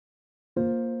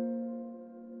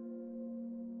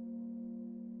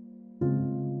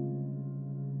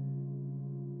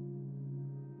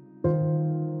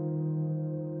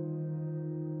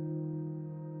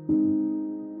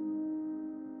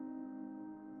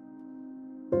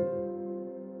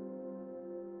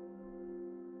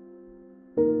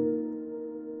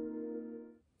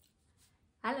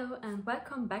Hello and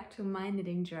welcome back to my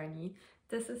knitting journey.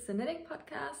 This is the knitting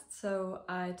podcast, so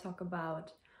I talk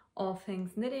about all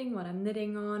things knitting, what I'm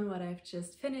knitting on, what I've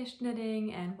just finished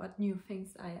knitting, and what new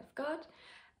things I have got.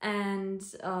 And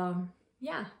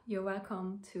yeah, you're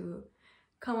welcome to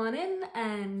come on in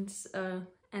and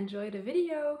enjoy the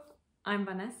video. I'm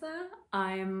Vanessa.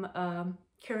 I'm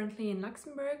currently in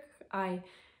Luxembourg. I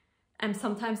am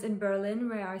sometimes in Berlin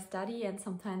where I study and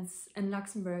sometimes in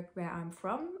Luxembourg where I'm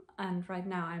from. And right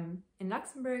now I'm in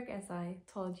Luxembourg, as I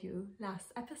told you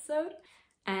last episode.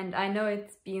 And I know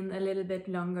it's been a little bit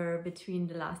longer between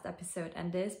the last episode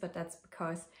and this, but that's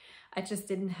because I just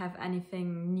didn't have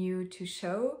anything new to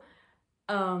show.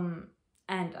 And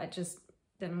I just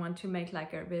didn't want to make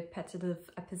like a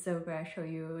repetitive episode where I show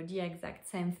you the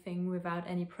exact same thing without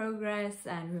any progress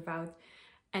and without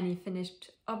any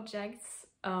finished objects.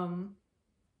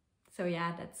 So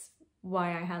yeah, that's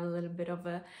why I had a little bit of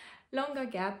a longer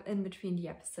gap in between the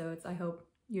episodes. I hope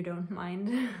you don't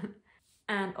mind.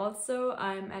 And also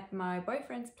I'm at my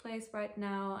boyfriend's place right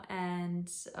now,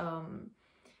 and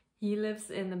he lives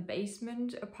in a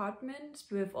basement apartment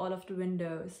with all of the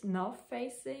windows north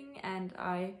facing, and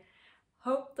I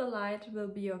hope the light will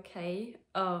be okay.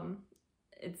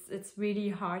 It's really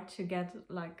hard to get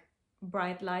like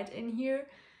bright light in here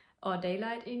or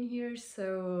daylight in here,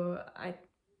 so I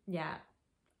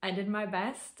did my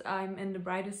best. I'm in the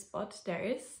brightest spot there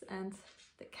is, and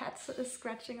the cat is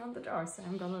scratching on the door, so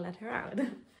I'm gonna let her out.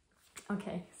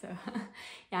 Okay, so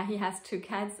yeah, he has two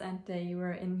cats and they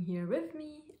were in here with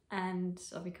me, and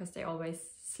because they always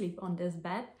sleep on this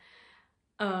bed,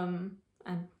 and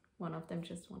one of them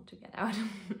just want to get out.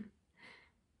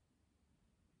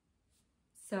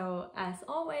 So as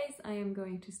always, I am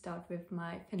going to start with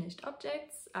my finished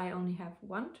objects. I only have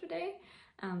one today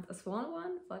and a small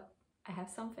one, but I have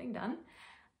something done.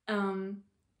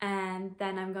 And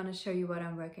then I'm gonna show you what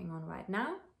I'm working on right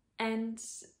now. And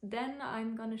then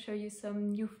I'm gonna show you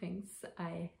some new things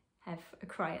I have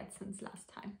acquired since last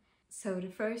time. So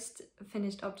the first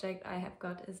finished object I have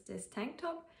got is this tank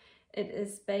top. It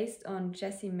is based on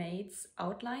Jessie Maid's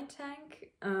outline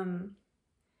tank.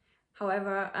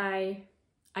 However, I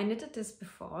knitted this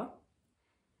before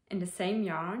in the same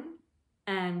yarn,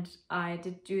 and I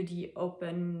did do the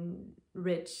open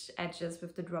ridge edges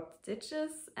with the dropped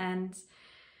stitches, and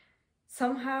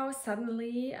somehow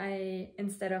suddenly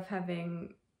instead of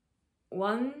having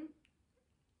one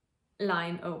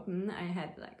line open, I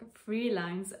had like 3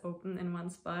 lines open in one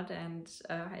spot, and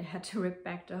I had to rip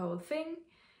back the whole thing.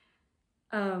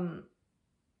 And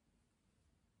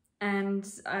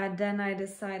then I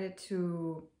decided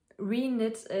to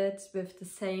re-knit it with the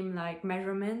same like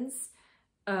measurements,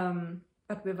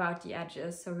 but without the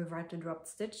edges, so without the dropped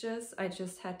stitches. I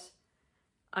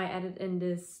added in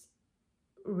this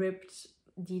ripped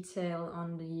detail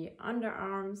on the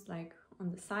underarms, like on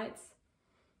the sides,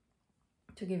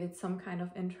 to give it some kind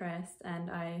of interest, and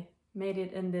I made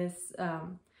it in this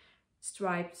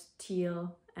striped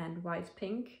teal and white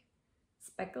pink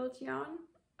speckled yarn.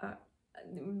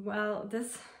 Well,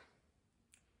 this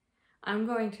I'm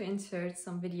going to insert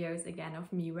some videos again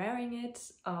of me wearing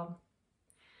it.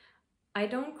 I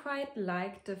don't quite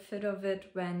like the fit of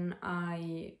it when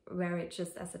I wear it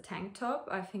just as a tank top.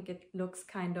 I think it looks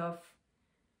kind of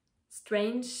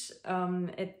strange.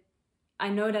 I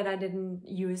know that I didn't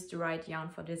use the right yarn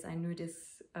for this. I knew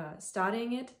this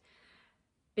starting it,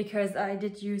 because I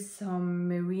did use some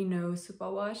merino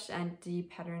superwash, and the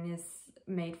pattern is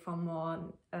made from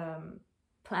more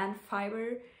plant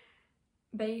fiber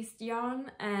based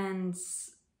yarn, and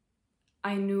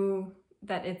I knew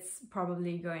that it's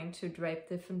probably going to drape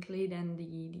differently than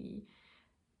the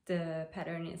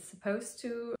pattern is supposed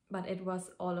to, but it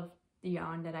was all of the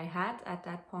yarn that I had at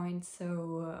that point,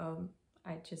 so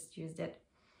I just used it,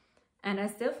 and I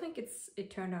still think it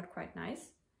turned out quite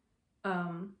nice.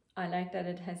 I like that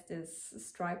it has this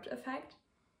striped effect,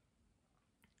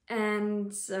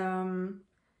 and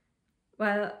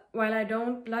while I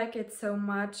don't like it so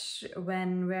much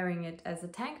when wearing it as a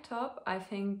tank top, I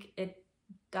think it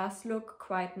does look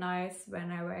quite nice when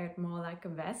I wear it more like a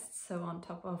vest, so on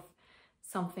top of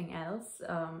something else.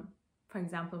 For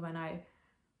example, when I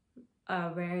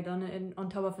wear it on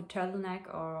top of a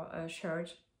turtleneck or a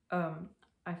shirt,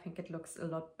 I think it looks a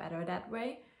lot better that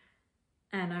way.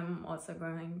 And I'm also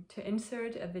going to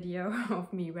insert a video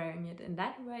of me wearing it in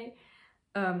that way.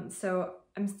 So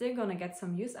I'm still gonna get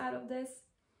some use out of this.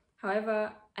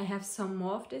 However, I have some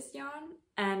more of this yarn,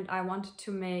 and I wanted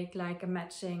to make like a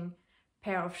matching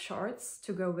pair of shorts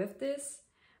to go with this,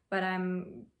 but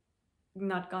I'm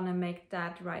not gonna make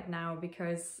that right now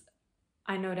because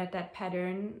I know that that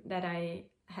pattern that I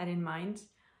had in mind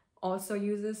also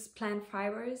uses plant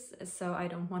fibers, so I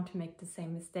don't want to make the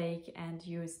same mistake and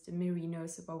use the merino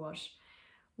superwash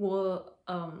wool,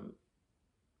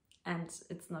 and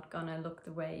it's not gonna look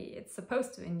the way it's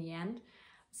supposed to in the end.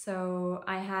 So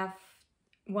I have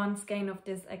one skein of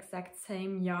this exact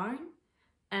same yarn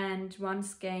and one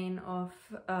skein of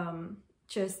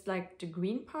just like the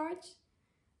green part,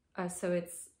 so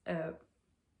it's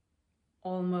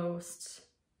almost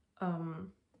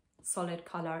solid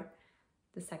color,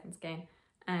 the second skein,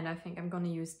 and I think I'm gonna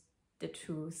use the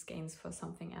 2 skeins for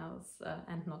something else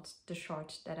and not the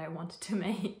short that I wanted to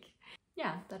make.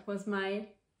 Yeah, that was my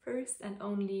first and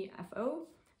only FO.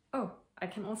 Oh, I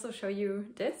can also show you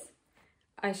this.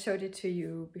 I showed it to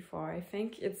you before, I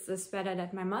think. It's a sweater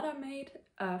that my mother made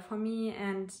for me,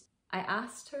 and I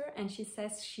asked her and she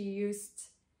says she used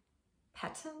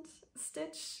pattern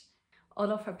stitch. All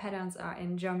of her patterns are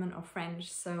in German or French,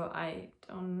 so I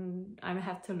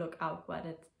have to look out what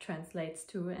it translates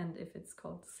to and if it's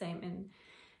called the same in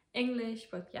English.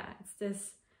 But yeah, it's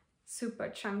this super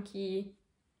chunky,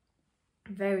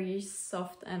 very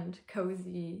soft and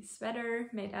cozy sweater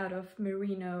made out of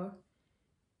merino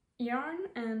yarn,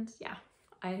 and yeah,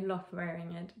 I love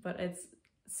wearing it, but it's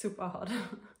super hot.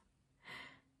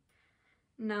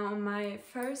 Now my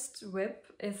first whip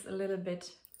is a little bit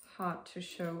hard to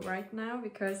show right now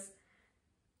because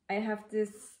I have this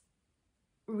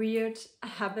weird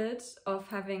habit of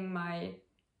having my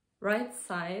right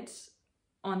side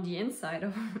on the inside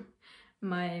of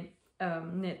my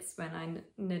knits when I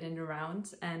knit it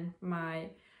around, and my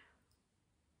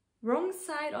wrong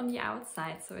side on the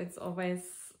outside. So it's always,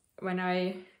 when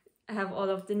I have all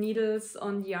of the needles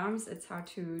on the arms, it's hard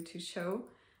to show.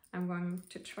 I'm going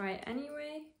to try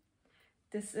anyway.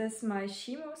 This is my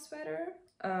Shimo sweater.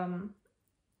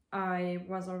 I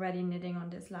was already knitting on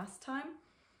this last time,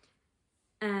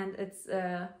 and it's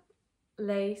a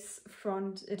lace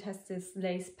front. It has this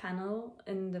lace panel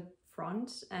in the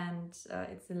front, and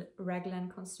it's a raglan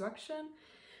construction,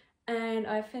 and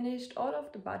I finished all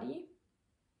of the body.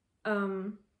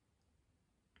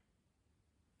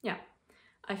 Yeah,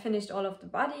 I finished all of the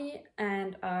body,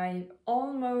 and I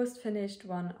almost finished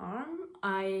one arm.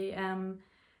 I am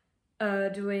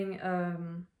doing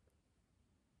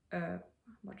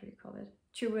what do you call it?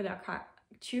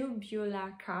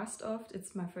 Tubular cast off.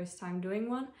 It's my first time doing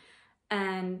one,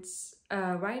 and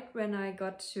right when I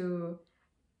got to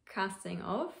casting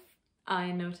off,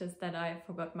 I noticed that I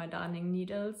forgot my darning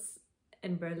needles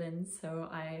in Berlin, so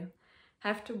I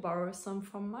have to borrow some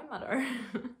from my mother.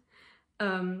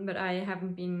 But I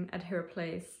haven't been at her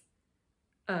place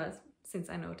since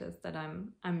I noticed that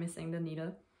I'm missing the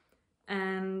needle.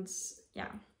 And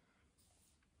yeah,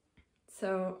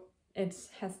 so it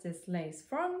has this lace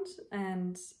front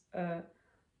and a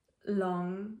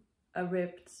long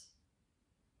ribbed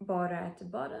border at the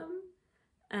bottom,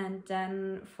 and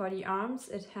then for the arms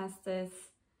it has the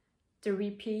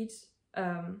repeat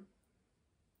of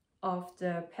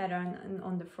the pattern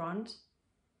on the front.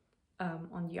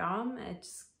 On the arm,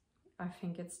 I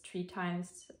think it's 3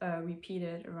 times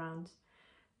repeated around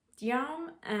the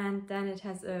arm, and then it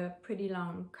has a pretty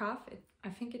long cuff. I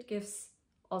think it gives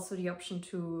also the option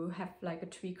to have like a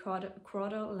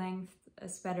 3/4 length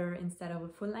sweater instead of a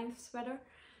full length sweater,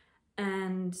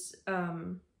 and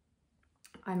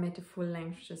I made a full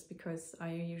length just because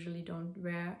I usually don't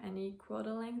wear any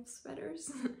quarter length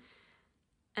sweaters.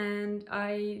 And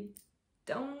I'm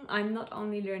not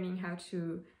only learning how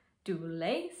to do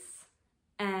lace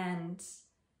and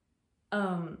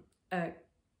a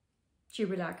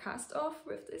tubular cast off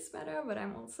with this sweater, but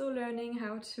I'm also learning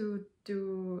how to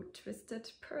do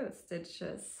twisted purl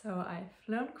stitches. So I've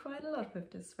learned quite a lot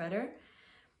with this sweater.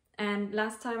 And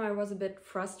last time I was a bit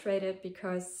frustrated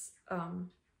because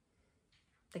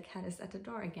the cat is at the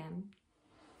door again.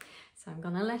 So I'm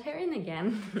gonna let her in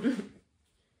again.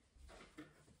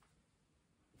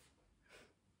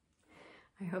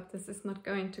 I hope this is not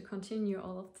going to continue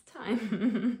all of the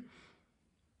time.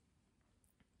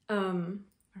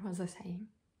 What was I saying?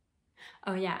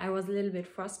 Oh yeah, I was a little bit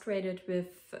frustrated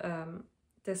with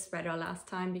this sweater last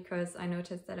time because I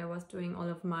noticed that I was doing all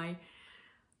of my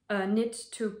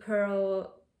knit to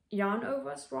purl yarn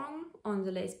overs wrong on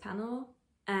the lace panel,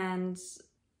 and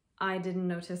I didn't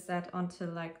notice that until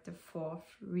like the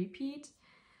 4th repeat.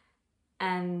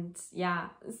 And yeah,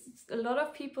 a lot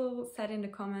of people said in the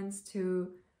comments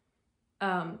to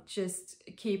just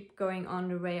keep going on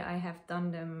the way I have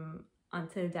done them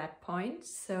until that point.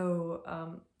 So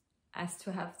as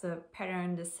to have the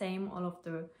pattern the same all of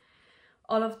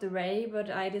the way, but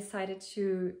I decided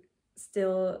to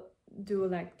still do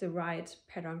like the right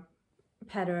pattern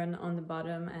on the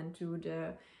bottom and do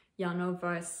the yarn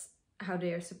overs how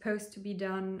they are supposed to be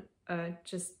done,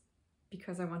 just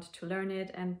because I wanted to learn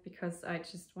it and because I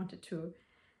just wanted to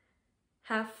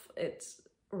have it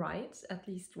right at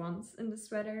least once in the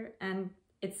sweater, and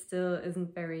it still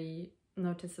isn't very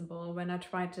noticeable. When I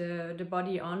tried the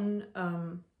body on,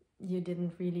 you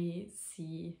didn't really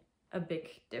see a big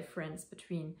difference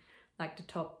between like the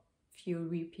top few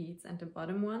repeats and the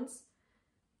bottom ones.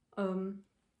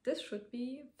 This should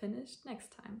be finished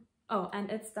next time. Oh,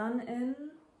 and it's done in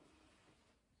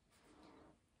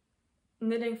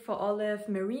Knitting for Olive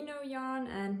merino yarn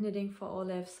and Knitting for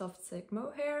Olive soft silk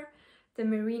mohair. The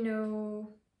merino,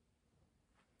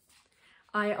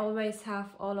 I always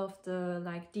have all of the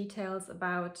like details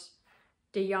about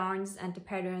the yarns and the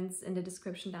patterns in the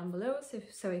description down below.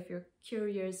 So if you're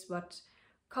curious what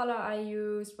color I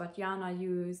used, what yarn I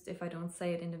used, if I don't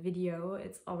say it in the video,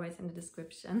 it's always in the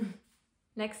description.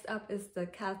 Next up is the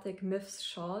Celtic Myths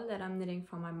shawl that I'm knitting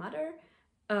for my mother.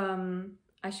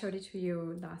 I showed it to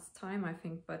you last time, I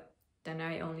think, but then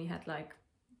I only had like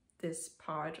this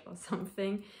part or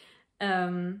something.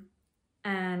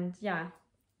 And yeah,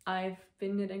 I've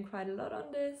been knitting quite a lot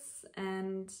on this,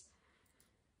 and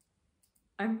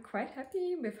I'm quite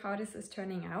happy with how this is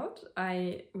turning out.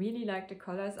 I really like the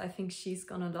colors. I think she's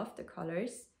gonna love the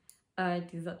colors.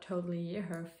 These are totally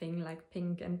her thing, like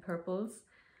pink and purples.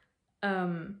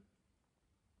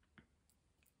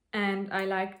 And I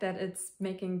like that it's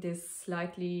making this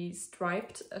slightly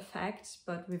striped effect,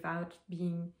 but without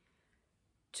being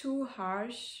too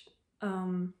harsh.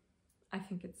 I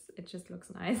think it just looks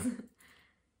nice.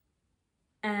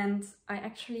 And I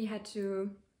actually had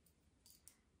to,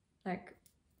 like,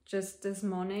 just this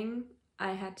morning,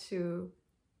 I had to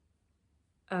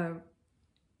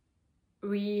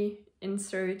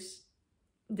reinsert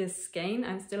this skein.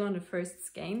 I'm still on the first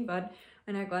skein, but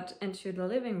when I got into the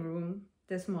living room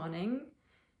this morning,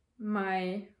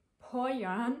 my poor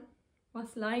yarn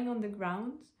was lying on the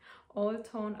ground, all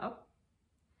torn up,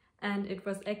 and it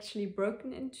was actually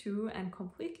broken in two and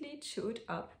completely chewed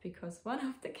up because one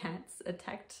of the cats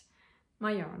attacked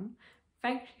my yarn.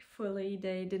 Thankfully,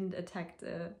 they didn't attack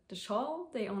the shawl,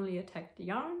 they only attacked the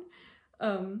yarn.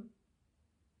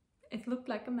 It looked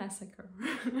like a massacre.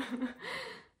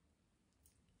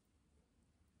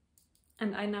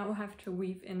 And I now have to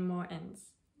weave in more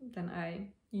ends than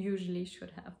I usually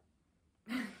should have.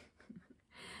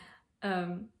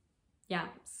 Yeah,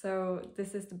 so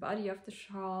this is the body of the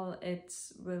shawl. It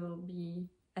will be,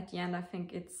 at the end, I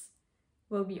think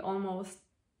will be almost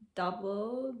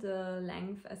double the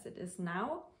length as it is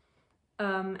now.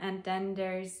 And then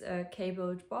there's a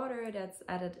cabled border that's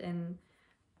added in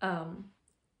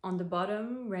on the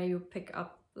bottom, where you pick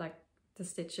up like the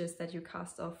stitches that you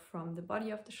cast off from the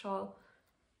body of the shawl.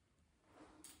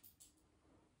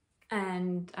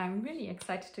 And I'm really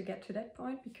excited to get to that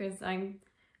point, because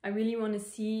I really want to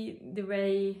see the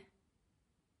way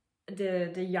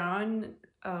the yarn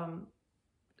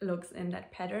looks in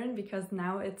that pattern, because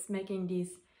now it's making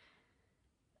these,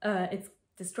 the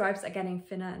stripes are getting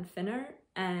thinner and thinner,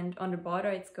 and on the border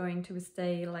it's going to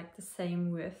stay like the same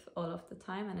width all of the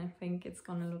time, and I think it's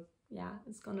gonna look, yeah,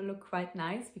 it's gonna look quite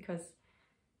nice, because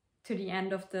to the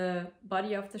end of the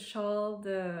body of the shawl,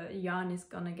 the yarn is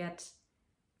gonna get,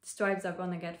 the stripes are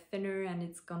gonna get thinner and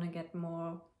it's gonna get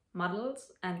more muddled,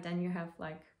 and then you have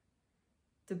like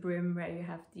the brim where you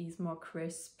have these more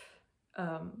crisp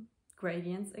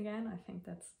gradients again. I think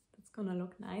that's gonna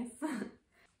look nice.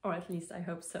 Or at least I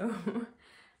hope so.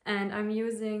 And I'm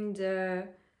using the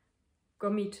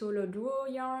Gomitolo Duo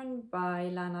yarn by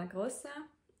Lana Grossa.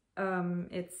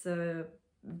 It's a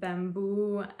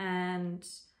bamboo and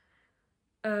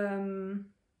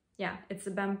yeah, it's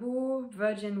a bamboo,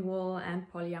 virgin wool and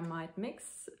polyamide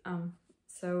mix.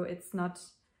 So it's not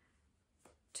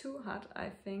too hot, I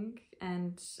think,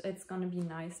 and it's gonna be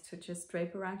nice to just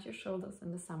drape around your shoulders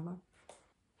in the summer.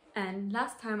 And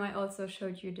last time I also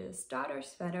showed you the starter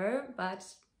sweater, but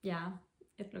yeah,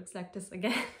 it looks like this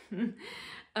again.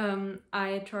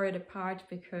 I tore it apart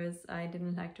because I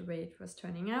didn't like the way it was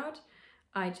turning out.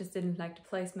 I just didn't like the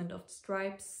placement of the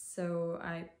stripes, so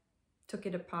I took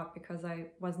it apart because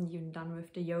I wasn't even done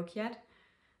with the yoke yet.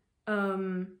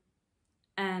 And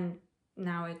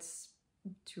now it's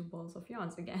two balls of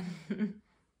yarns again.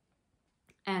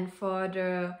 And for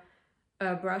the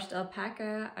brushed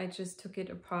alpaca, I just took it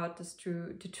apart, the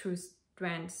two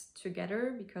strands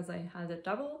together, because I held it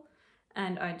double,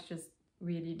 and I just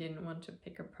really didn't want to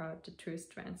pick apart the two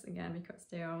strands again because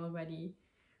they are already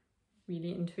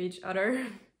really into each other.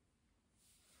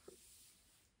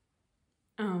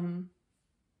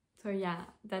 So yeah,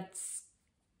 that's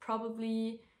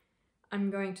probably, I'm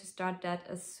going to start that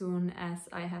as soon as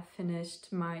I have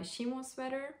finished my Shimo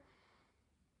sweater.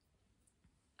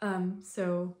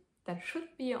 So that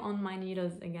should be on my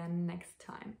needles again next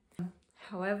time.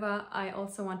 However, I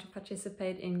also want to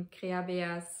participate in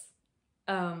Creabea's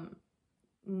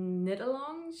knit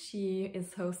along. She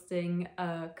is hosting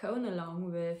a cone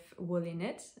along with Woolly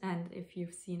Knit, and if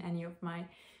you've seen any of my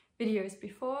videos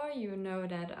before, you know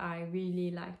that I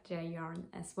really like their yarn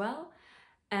as well,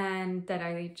 and that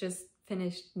I just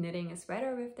finished knitting a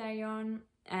sweater with their yarn,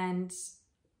 and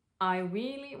I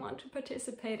really want to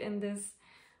participate in this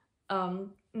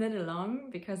knit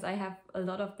along because I have a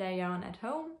lot of their yarn at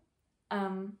home.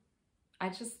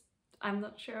 I'm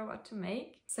not sure what to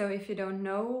make. So if you don't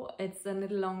know, it's a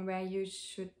knit along where you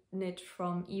should knit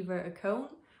from either a cone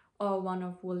or one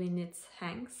of Woolly Knit's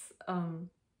hanks.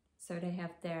 So they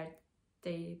have their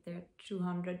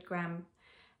 200 gram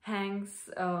hanks.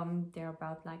 They're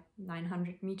about like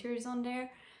 900 meters on there,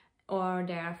 or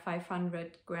there are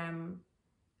 500 gram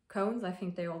cones. I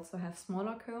think they also have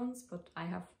smaller cones, but I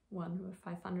have one with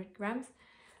 500 grams.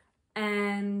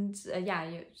 And yeah,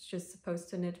 you're just supposed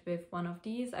to knit with one of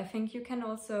these. I think you can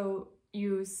also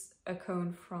use a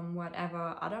cone from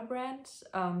whatever other brand,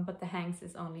 but the hanks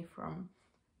is only from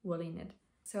Woolly Knit.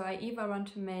 So I either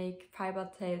want to make Fiber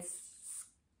Tails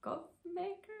Scarf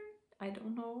Maker, I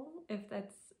don't know if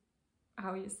that's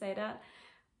how you say that,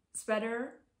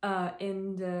 sweater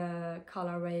in the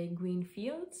colorway Green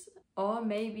Fields, or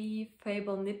maybe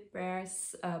Fable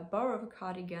Knitwear's Borough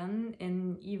cardigan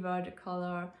in either the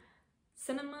color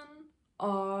Cinnamon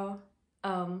or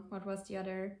what was the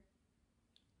other?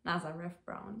 Nazareth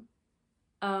Brown.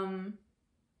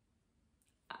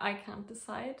 I can't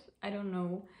decide. I don't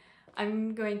know.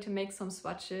 I'm going to make some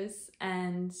swatches,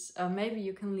 and maybe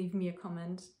you can leave me a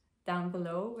comment down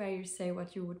below where you say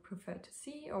what you would prefer to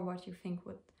see or what you think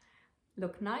would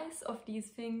look nice of these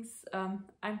things.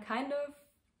 I'm kind of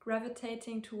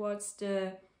gravitating towards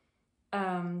the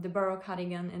Borough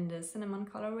cardigan in the cinnamon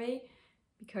colorway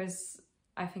because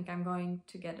I think I'm going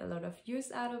to get a lot of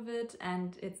use out of it,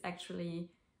 and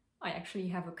I actually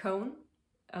have a cone,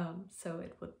 so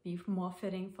it would be more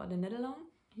fitting for the knit along.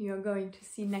 You're going to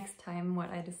see next time what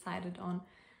I decided on,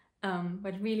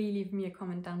 but really leave me a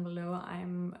comment down below.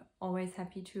 I'm always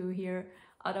happy to hear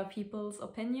other people's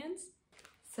opinions.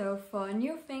 So for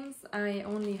new things, I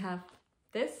only have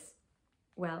this.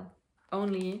 Well,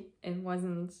 only, it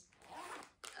wasn't,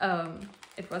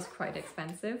 it was quite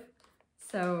expensive,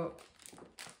 so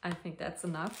I think that's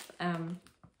enough.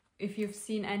 If you've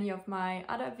seen any of my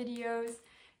other videos,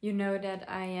 you know that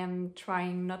I am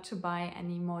trying not to buy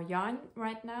any more yarn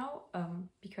right now,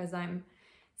 because I'm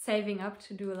saving up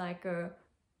to do like a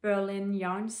Berlin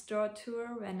yarn store tour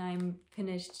when I'm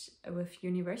finished with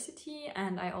university,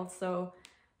 and I also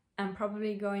am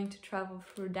probably going to travel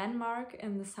through Denmark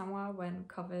in the summer when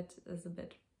COVID is a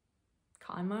bit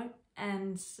calmer,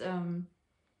 and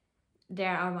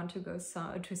there I want to go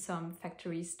to some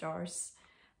factory stores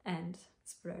and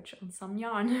splurge on some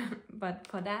yarn. But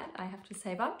for that I have to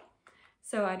save up,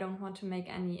 so I don't want to make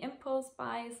any impulse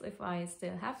buys if I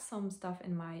still have some stuff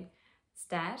in my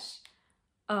stash.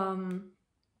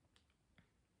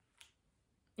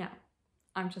 Yeah,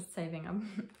 I'm just saving up.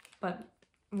 But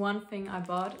one thing I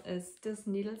bought is this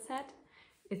needle set.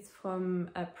 It's from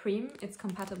Prem. It's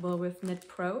compatible with Knit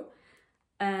Pro,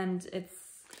 and it's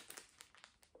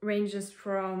ranges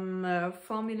from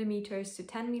 4mm to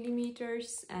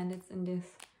 10mm, and it's in this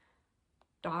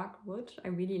dark wood. I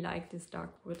really like this dark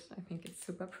wood. I think it's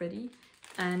super pretty,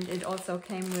 and it also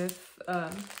came with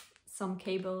some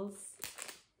cables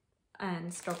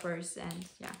and stoppers, and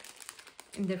yeah,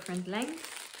 in different lengths.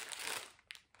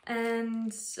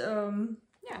 And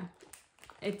yeah,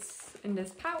 it's in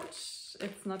this pouch.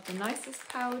 It's not the nicest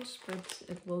pouch, but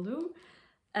it will do,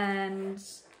 and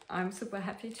I'm super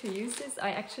happy to use this.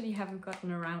 I actually haven't gotten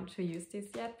around to use this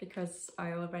yet because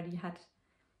I already had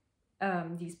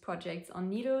these projects on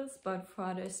needles, but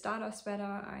for the starter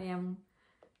sweater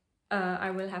I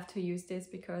will have to use this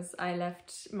because I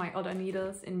left my other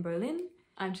needles in Berlin.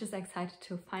 I'm just excited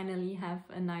to finally have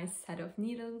a nice set of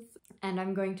needles, and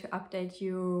I'm going to update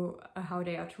you how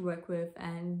they are to work with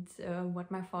and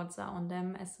what my thoughts are on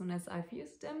them as soon as I've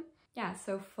used them. Yeah,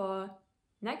 so for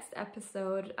next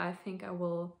episode I think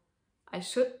I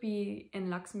should be in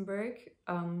Luxembourg.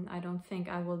 I don't think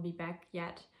I will be back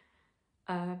yet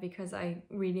because I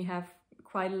really have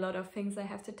quite a lot of things I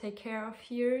have to take care of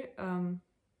here,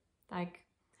 like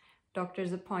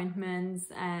doctor's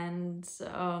appointments and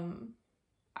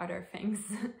other things.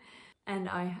 And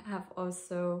I have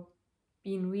also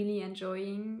been really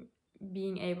enjoying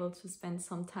being able to spend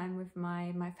some time with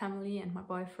my family and my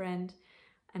boyfriend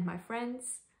and my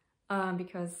friends,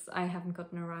 because I haven't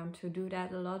gotten around to do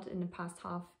that a lot in the past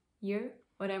half year.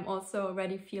 But I'm also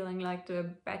already feeling like the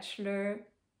bachelor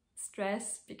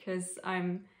stress, because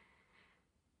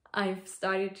I've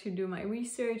started to do my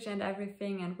research and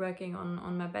everything and working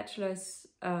on my bachelor's,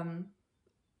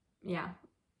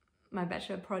 my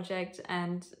bachelor project,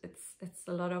 and it's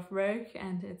a lot of work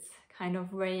and it's kind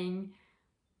of weighing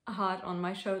hard on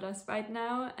my shoulders right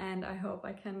now, and I hope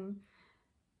I can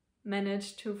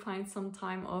manage to find some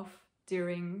time off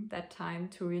during that time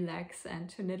to relax and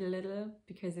to knit a little,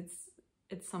 because it's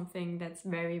something that's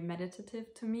very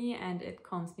meditative to me and it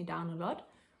calms me down a lot.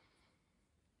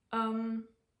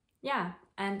 Yeah,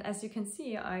 and as you can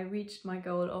see, I reached my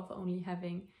goal of only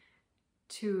having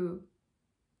 2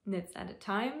 knits at a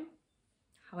time.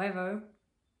 However,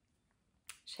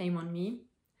 shame on me,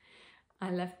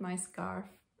 I left my scarf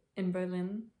in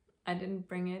Berlin. I didn't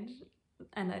bring it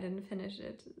and I didn't finish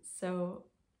it. So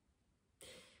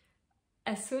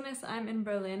as soon as I'm in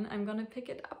Berlin, I'm gonna pick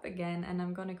it up again and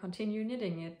I'm gonna continue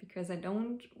knitting it, because I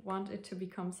don't want it to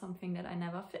become something that I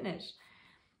never finish.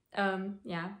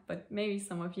 Yeah, but maybe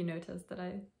some of you noticed that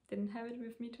I didn't have it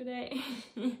with me today.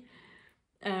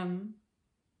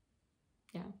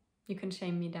 Yeah, you can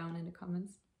shame me down in the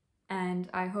comments. And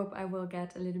I hope I will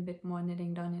get a little bit more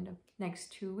knitting done in the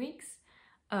next 2 weeks.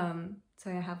 So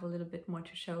I have a little bit more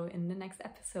to show in the next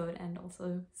episode, and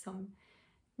also some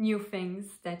new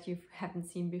things that you haven't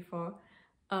seen before.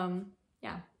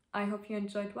 Yeah, I hope you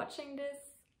enjoyed watching this.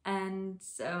 And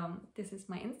this is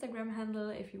my Instagram handle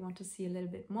if you want to see a little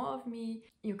bit more of me.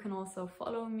 You can also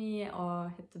follow me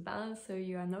or hit the bell so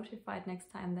you are notified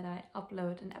next time that I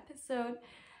upload an episode.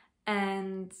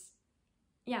 And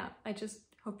yeah, I just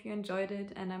hope you enjoyed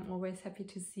it, and I'm always happy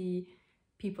to see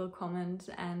people comment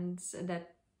and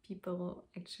that people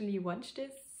actually watch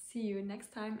this. See you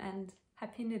next time and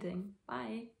happy knitting.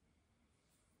 Bye!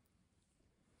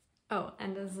 Oh,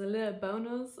 and as a little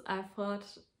bonus, I thought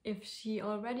if she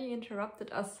already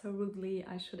interrupted us so rudely,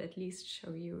 I should at least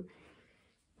show you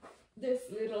this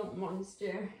little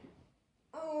monster.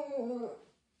 Oh,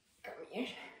 come here.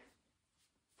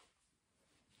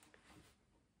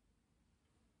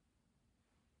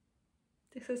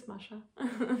 This is Masha.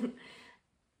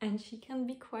 And she can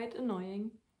be quite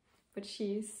annoying, but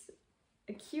she's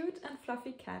a cute and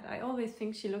fluffy cat. I always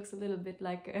think she looks a little bit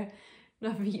like a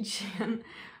Norwegian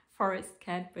forest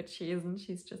cat, but she isn't.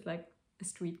 She's just like a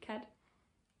street cat.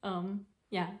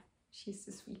 Yeah, she's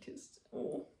the sweetest.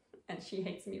 Oh, and she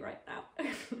hates me right now.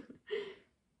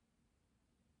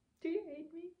 Do you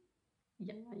hate me?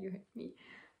 Yeah, you hate me.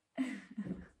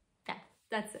 Yeah,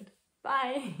 that's it.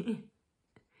 Bye!